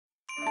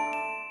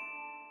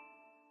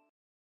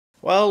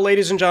Well,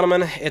 ladies and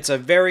gentlemen, it's a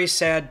very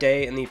sad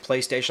day in the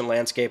PlayStation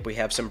landscape. We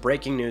have some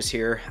breaking news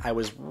here. I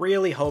was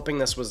really hoping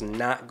this was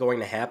not going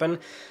to happen,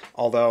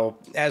 although,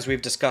 as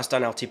we've discussed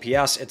on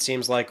LTPS, it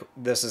seems like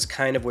this is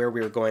kind of where we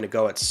were going to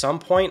go at some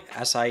point.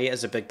 SIE,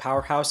 as a big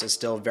powerhouse, is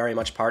still very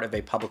much part of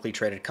a publicly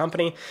traded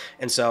company,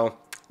 and so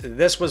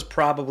this was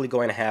probably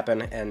going to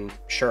happen, and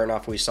sure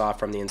enough, we saw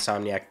from the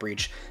Insomniac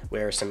breach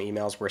where some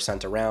emails were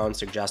sent around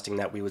suggesting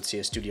that we would see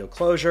a studio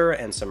closure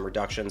and some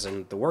reductions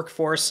in the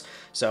workforce.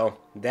 So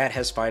that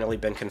has finally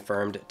been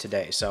confirmed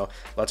today. So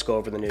let's go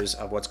over the news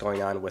of what's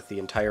going on with the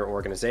entire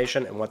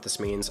organization and what this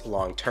means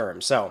long term.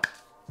 So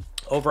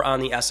over on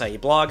the SIE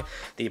blog,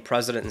 the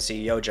president and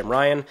CEO, Jim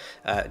Ryan,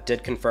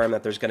 did confirm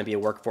that there's going to be a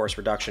workforce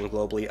reduction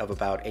globally of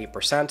about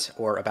 8%,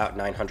 or about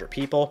 900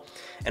 people.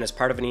 And as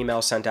part of an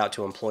email sent out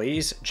to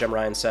employees, Jim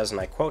Ryan says,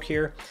 and I quote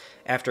here,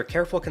 "After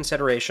careful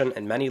consideration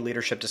and many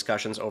leadership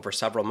discussions over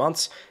several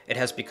months, it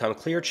has become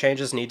clear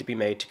changes need to be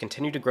made to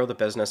continue to grow the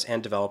business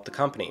and develop the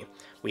company.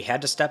 We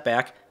had to step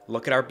back,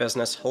 look at our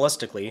business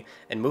holistically,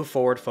 and move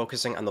forward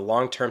focusing on the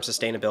long-term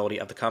sustainability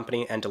of the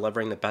company and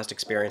delivering the best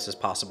experiences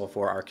possible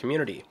for our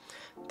community.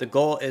 The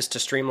goal is to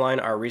streamline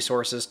our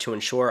resources to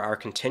ensure our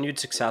continued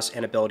success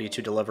and ability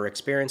to deliver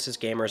experiences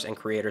gamers and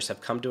creators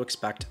have come to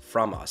expect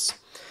from us."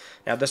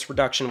 Now, this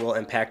reduction will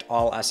impact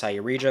all SIE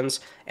regions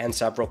and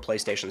several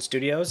PlayStation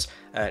studios.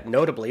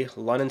 Notably,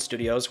 London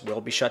studios will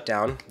be shut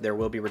down. There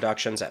will be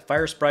reductions at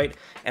Firesprite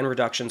and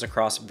reductions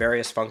across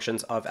various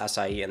functions of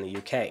SIE in the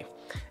UK.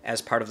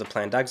 As part of the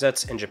planned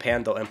exits, in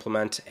Japan they'll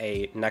implement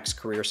a next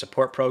career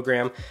support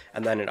program,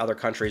 and then in other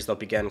countries they'll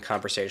begin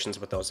conversations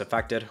with those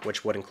affected,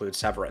 which would include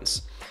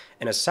severance.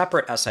 In a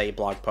separate SIE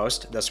blog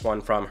post, this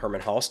one from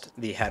Herman Hulst,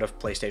 the head of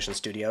PlayStation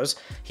Studios,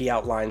 he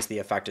outlines the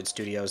affected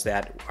studios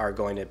that are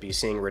going to be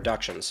seeing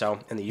reductions. So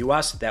in the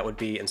US, that would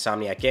be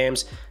Insomniac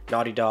Games,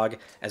 Naughty Dog,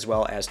 as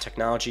well as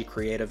technology,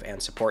 creative,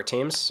 and support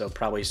teams, so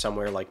probably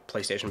somewhere like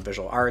PlayStation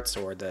Visual Arts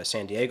or the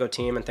San Diego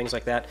team and things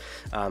like that.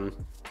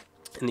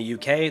 In the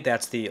UK,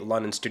 that's the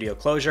London studio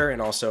closure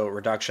and also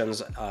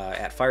reductions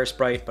at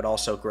Firesprite, but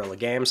also Guerrilla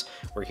Games.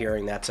 We're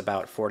hearing that's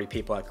about 40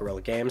 people at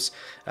Guerrilla Games.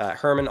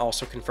 Herman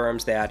also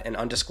confirms that an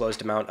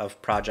undisclosed amount of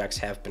projects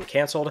have been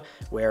canceled,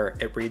 where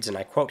it reads, and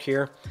I quote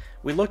here,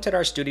 "We looked at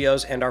our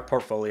studios and our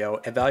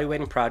portfolio,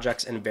 evaluating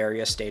projects in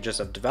various stages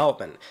of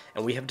development,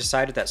 and we have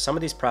decided that some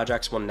of these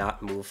projects will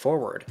not move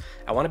forward.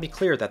 I want to be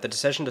clear that the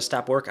decision to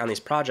stop work on these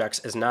projects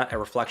is not a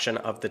reflection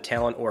of the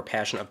talent or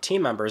passion of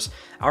team members.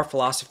 Our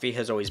philosophy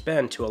has always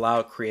been to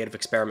allow creative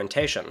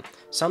experimentation.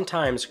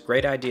 Sometimes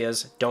great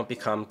ideas don't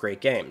become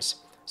great games.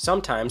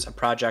 Sometimes a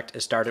project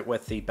is started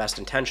with the best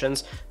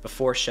intentions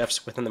before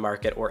shifts within the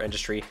market or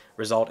industry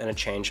result in a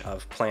change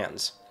of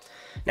plans."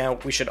 Now,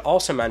 we should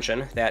also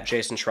mention that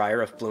Jason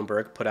Schreier of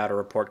Bloomberg put out a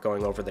report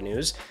going over the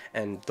news,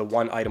 and the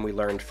one item we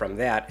learned from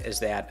that is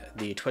that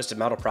the Twisted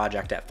Metal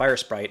project at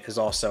Firesprite is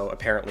also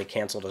apparently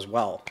canceled as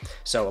well.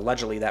 So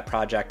allegedly that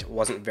project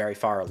wasn't very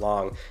far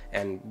along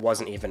and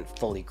wasn't even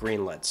fully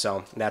greenlit.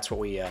 So that's what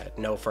we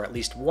know for at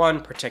least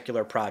one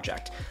particular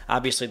project.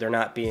 Obviously, they're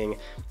not being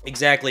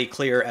exactly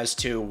clear as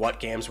to what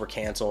games were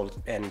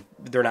canceled, and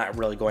they're not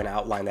really going to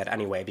outline that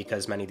anyway,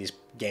 because many of these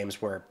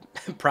games were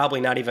probably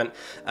not even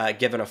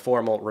given a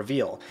formal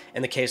reveal.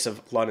 In the case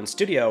of London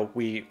Studio,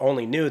 we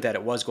only knew that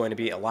it was going to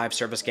be a live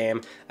service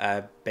game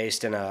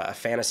based in a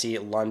fantasy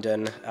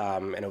London,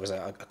 and it was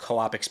a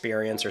co-op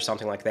experience or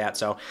something like that.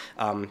 So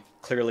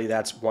clearly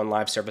that's one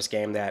live service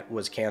game that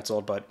was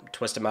canceled, but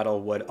Twisted Metal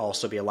would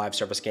also be a live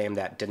service game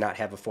that did not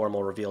have a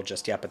formal reveal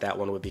just yet, but that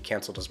one would be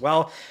canceled as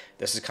well.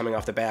 This is coming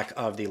off the back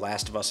of The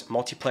Last of Us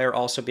multiplayer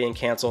also being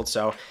canceled,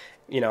 so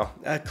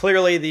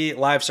clearly the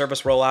live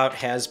service rollout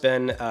has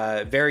been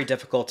very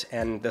difficult,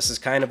 and this is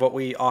kind of what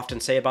we often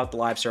say about the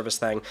live service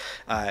thing,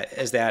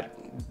 is that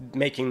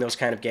making those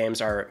kind of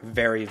games are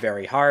very,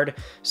 very hard.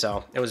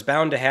 So it was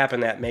bound to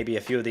happen that maybe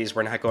a few of these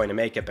were not going to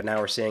make it, but now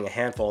we're seeing a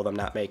handful of them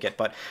not make it.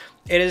 But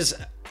it is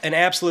an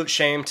absolute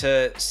shame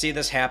to see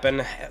this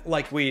happen,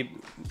 like we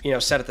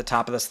said at the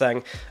top of this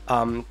thing.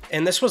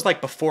 And this was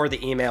like before the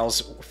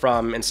emails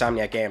from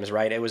Insomniac Games,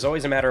 right? It was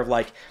always a matter of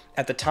like,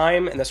 at the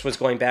time, and this was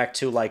going back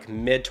to like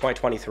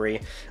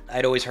mid-2023,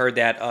 I'd always heard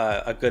that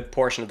a good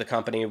portion of the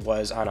company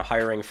was on a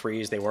hiring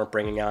freeze. They weren't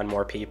bringing on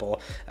more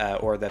people,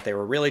 or that they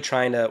were really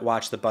trying to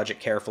watch the budget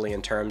carefully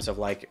in terms of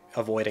like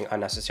avoiding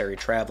unnecessary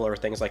travel or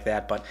things like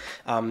that. But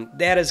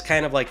that is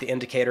kind of like the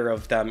indicator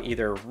of them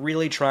either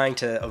really trying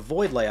to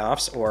avoid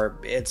layoffs or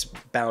it's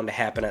bound to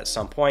happen at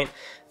some point.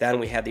 Then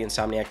we had the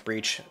Insomniac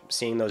breach,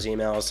 seeing those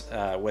emails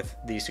with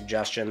the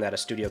suggestion that a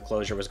studio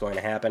closure was going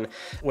to happen.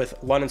 With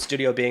London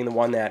Studio being the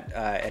one that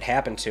it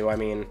happened to, I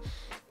mean,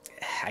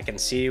 I can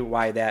see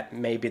why that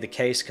may be the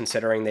case,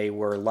 considering they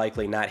were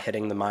likely not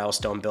hitting the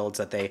milestone builds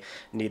that they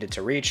needed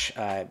to reach,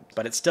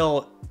 but it's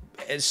still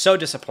is so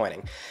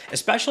disappointing,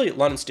 especially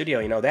London Studio.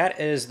 You know, that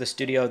is the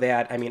studio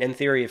that, I mean, in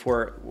theory, if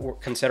we're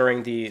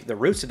considering the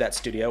roots of that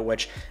studio,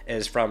 which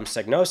is from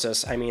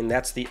Psygnosis, I mean,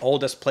 that's the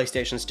oldest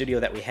PlayStation studio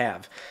that we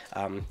have,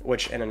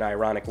 which in an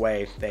ironic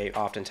way, they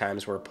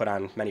oftentimes were put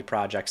on many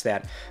projects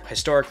that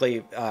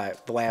historically,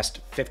 the last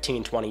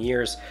 15, 20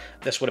 years,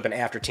 this would have been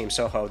after Team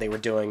Soho. They were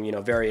doing, you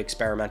know, very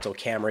experimental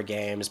camera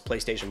games,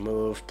 PlayStation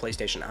Move,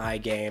 PlayStation Eye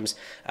games,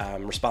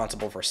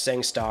 responsible for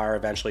SingStar.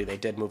 Eventually, they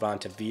did move on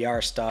to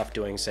VR stuff,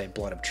 doing, say,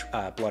 Blood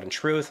and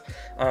Truth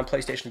on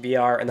PlayStation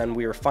VR, and then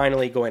we were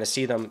finally going to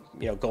see them,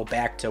 you know, go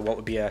back to what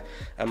would be a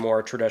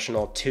more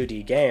traditional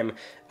 2D game,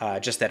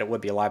 just that it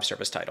would be a live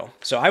service title.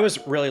 So I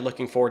was really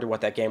looking forward to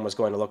what that game was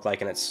going to look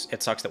like, and it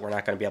sucks that we're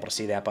not going to be able to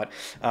see that. But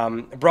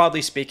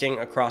broadly speaking,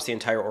 across the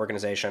entire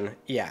organization,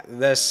 yeah,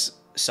 this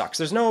sucks.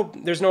 There's no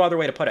other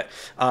way to put it.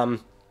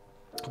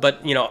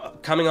 But, you know,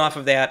 coming off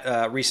of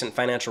that recent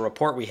financial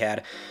report we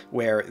had,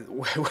 where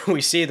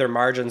we see their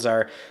margins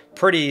are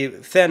pretty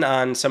thin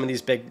on some of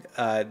these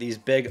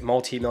big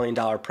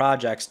multi-million-dollar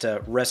projects to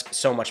risk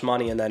so much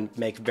money and then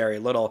make very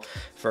little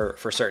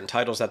for certain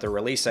titles that they're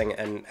releasing.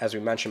 And as we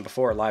mentioned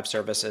before, live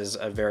service is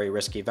a very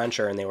risky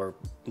venture, and they were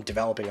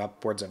developing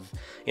upwards of,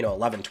 you know,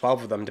 11,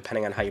 12 of them,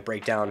 depending on how you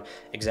break down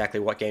exactly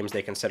what games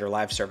they consider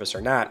live service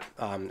or not,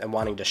 and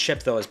wanting to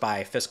ship those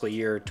by fiscal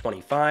year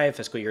 25,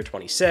 fiscal year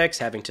 26,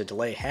 having to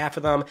delay half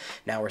of them.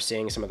 Now we're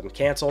seeing some of them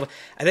canceled.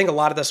 I think a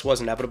lot of this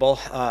was inevitable,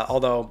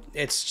 although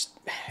it's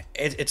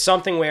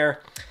something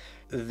where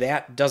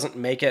that doesn't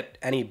make it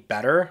any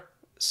better.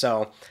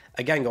 So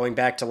again, going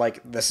back to,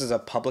 like, this is a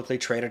publicly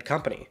traded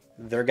company.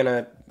 They're going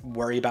to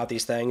worry about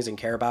these things and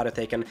care about it.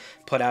 They can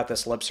put out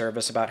this lip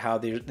service about how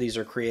these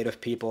are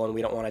creative people and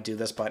we don't want to do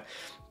this, but,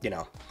 you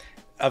know,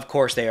 of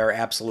course they are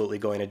absolutely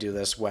going to do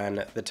this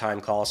when the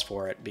time calls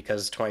for it,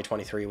 because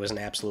 2023 was an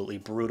absolutely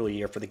brutal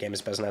year for the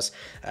games business,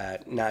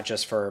 not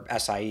just for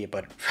SIE,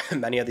 but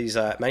many of these,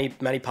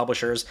 many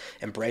publishers.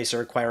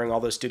 Embracer acquiring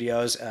all those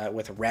studios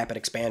with rapid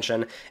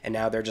expansion, and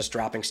now they're just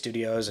dropping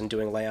studios and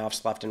doing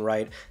layoffs left and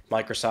right.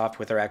 Microsoft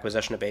with their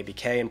acquisition of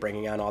ABK and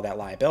bringing on all that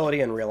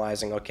liability and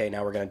realizing, okay,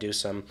 now we're going to do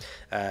some,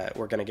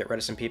 we're going to get rid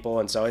of some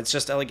people. And so it's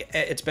just like,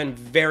 it's been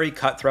very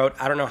cutthroat.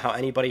 I don't know how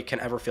anybody can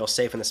ever feel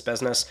safe in this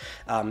business,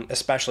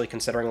 especially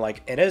considering,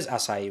 like, it is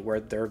SIE,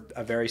 where they're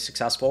a very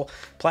successful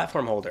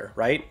platform holder,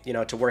 right? You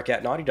know, to work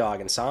at Naughty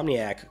Dog,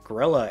 Insomniac,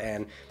 Guerrilla,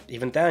 and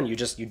even then you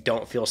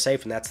don't feel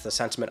safe. And that's the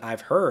sentiment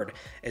I've heard,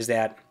 is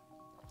that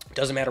it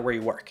doesn't matter where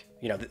you work.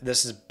 You know,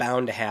 this is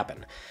bound to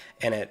happen,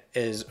 and it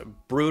is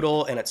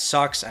brutal and it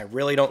sucks. I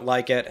really don't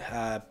like it,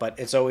 but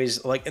it's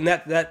always like, and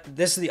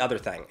this is the other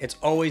thing. It's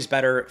always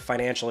better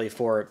financially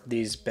for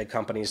these big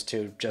companies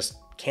to just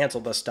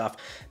cancel this stuff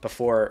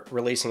before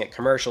releasing it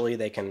commercially.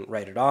 They can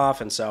write it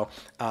off, and so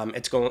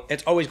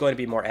it's always going to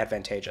be more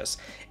advantageous.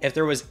 If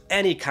there was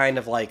any kind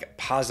of, like,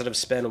 positive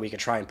spin we could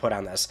try and put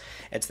on this,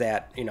 it's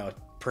that, you know,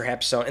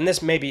 perhaps so, and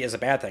this maybe is a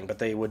bad thing, but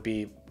they would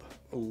be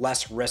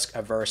less risk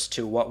averse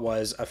to what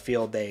was a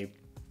field they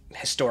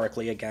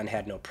historically, again,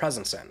 had no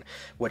presence in,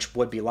 which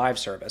would be live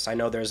service. I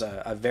know there's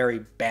a very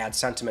bad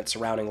sentiment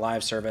surrounding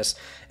live service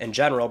in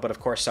general, but of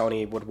course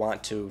Sony would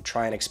want to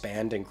try and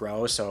expand and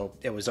grow, so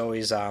it was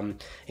always,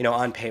 you know,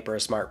 on paper a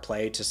smart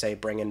play to, say,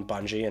 bring in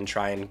Bungie and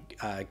try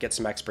and get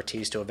some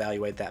expertise to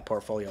evaluate that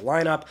portfolio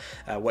lineup.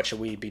 What should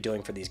we be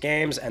doing for these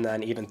games? And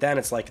then even then,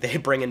 it's like they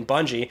bring in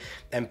Bungie,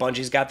 and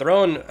Bungie's got their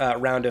own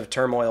round of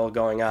turmoil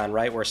going on,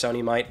 right, where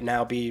Sony might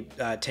now be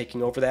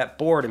taking over that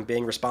board and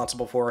being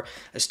responsible for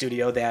a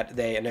studio that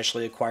they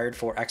initially acquired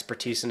for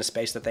expertise in a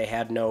space that they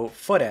had no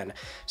foot in.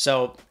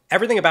 So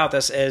everything about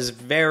this is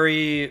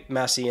very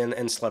messy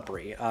and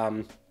slippery.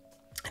 And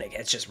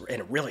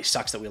it really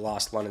sucks that we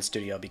lost London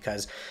Studio,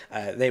 because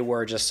they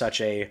were just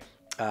such a,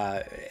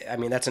 I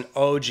mean, that's an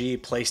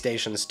OG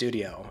PlayStation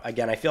studio.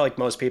 Again, I feel like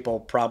most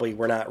people probably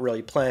were not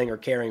really playing or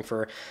caring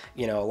for,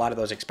 you know, a lot of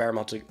those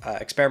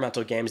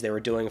experimental games they were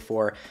doing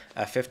for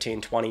a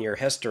 15, 20-year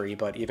history,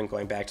 but even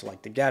going back to,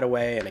 like, The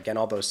Getaway and, again,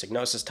 all those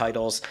Psygnosis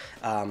titles,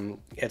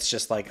 it's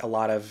just like a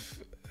lot of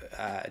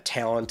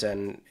talent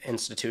and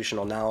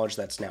institutional knowledge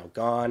that's now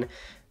gone.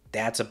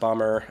 That's a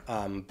bummer,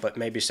 but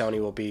maybe Sony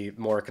will be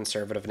more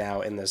conservative now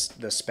in this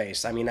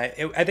space. I mean,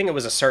 I think it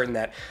was a certain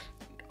that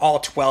all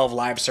 12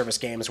 live service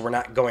games were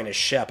not going to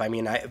ship. I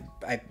mean, I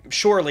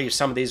surely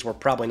some of these were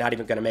probably not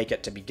even going to make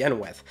it to begin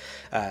with,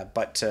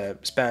 but to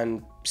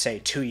spend,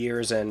 say, 2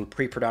 years in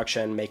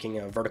pre-production, making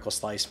a vertical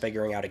slice,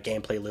 figuring out a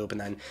gameplay loop,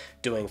 and then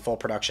doing full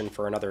production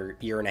for another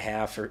year and a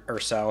half or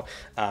so.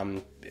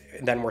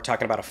 Then we're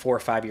talking about a 4 or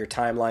 5 year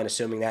timeline,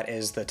 assuming that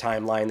is the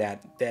timeline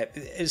that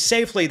is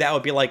safely, that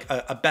would be like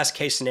a best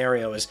case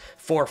scenario is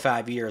 4 or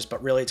 5 years,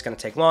 but really it's going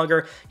to take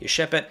longer. You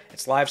ship it,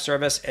 it's live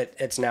service,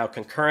 it's now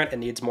concurrent, it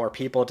needs more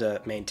people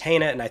to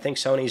maintain it, and I think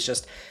Sony's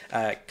just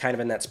kind of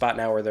in that spot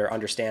now where they're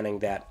understanding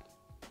that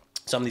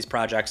some of these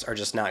projects are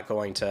just not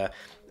going to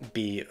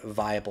be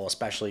viable,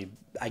 especially,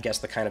 I guess,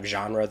 the kind of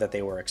genre that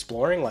they were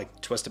exploring, like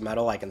Twisted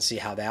Metal. I can see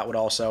how that would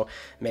also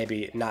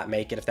maybe not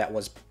make it if that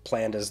was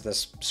planned as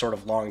this sort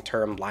of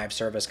long-term live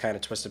service kind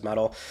of Twisted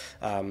Metal.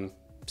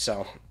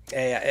 So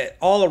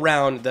all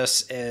around,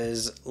 this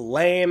is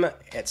lame.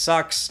 It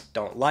sucks.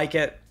 Don't like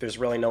it. There's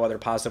really no other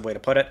positive way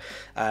to put it.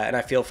 And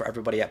I feel for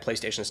everybody at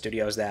PlayStation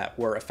Studios that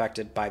were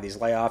affected by these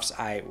layoffs.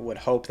 I would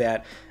hope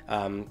that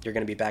you're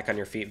going to be back on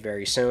your feet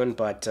very soon.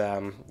 But,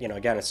 you know,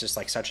 again, it's just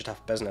like such a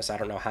tough business. I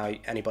don't know how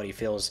anybody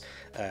feels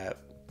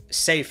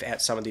safe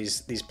at some of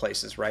these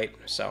places, right?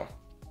 So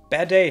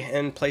bad day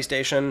in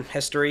PlayStation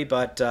history,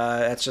 but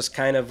that's just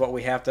kind of what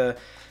we have to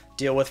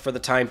deal with for the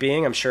time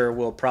being. I'm sure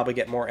we'll probably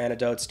get more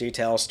anecdotes,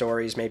 details,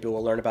 stories. Maybe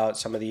we'll learn about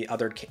some of the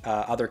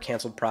other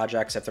canceled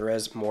projects if there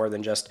is more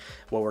than just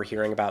what we're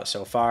hearing about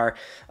so far.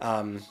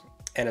 And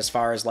as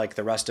far as like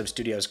the rest of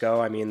studios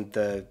go, I mean,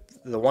 the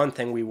one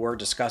thing we were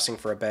discussing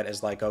for a bit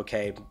is like,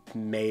 okay,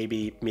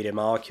 maybe Media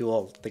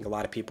Molecule. I think a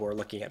lot of people are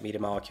looking at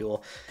Media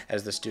Molecule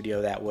as the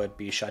studio that would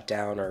be shut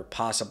down or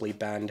possibly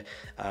Bend.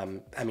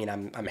 I mean,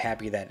 I'm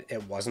happy that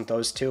it wasn't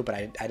those two, but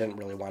I didn't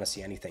really want to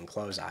see anything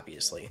close,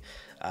 obviously.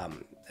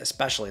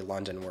 Especially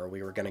London, where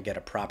we were going to get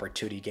a proper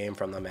 2D game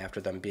from them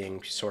after them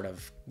being sort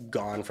of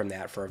gone from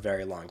that for a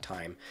very long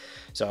time.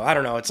 So I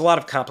don't know. It's a lot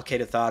of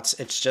complicated thoughts.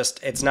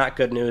 It's not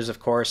good news, of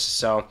course.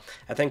 So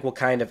I think we'll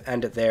kind of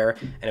end it there.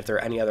 And if there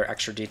are any other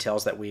extra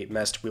details that we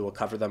missed, we will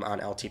cover them on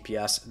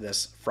LTPS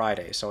this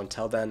Friday. So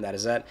until then, that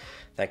is it.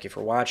 Thank you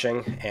for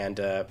watching, and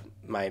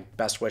my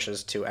best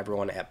wishes to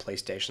everyone at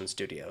PlayStation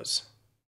Studios.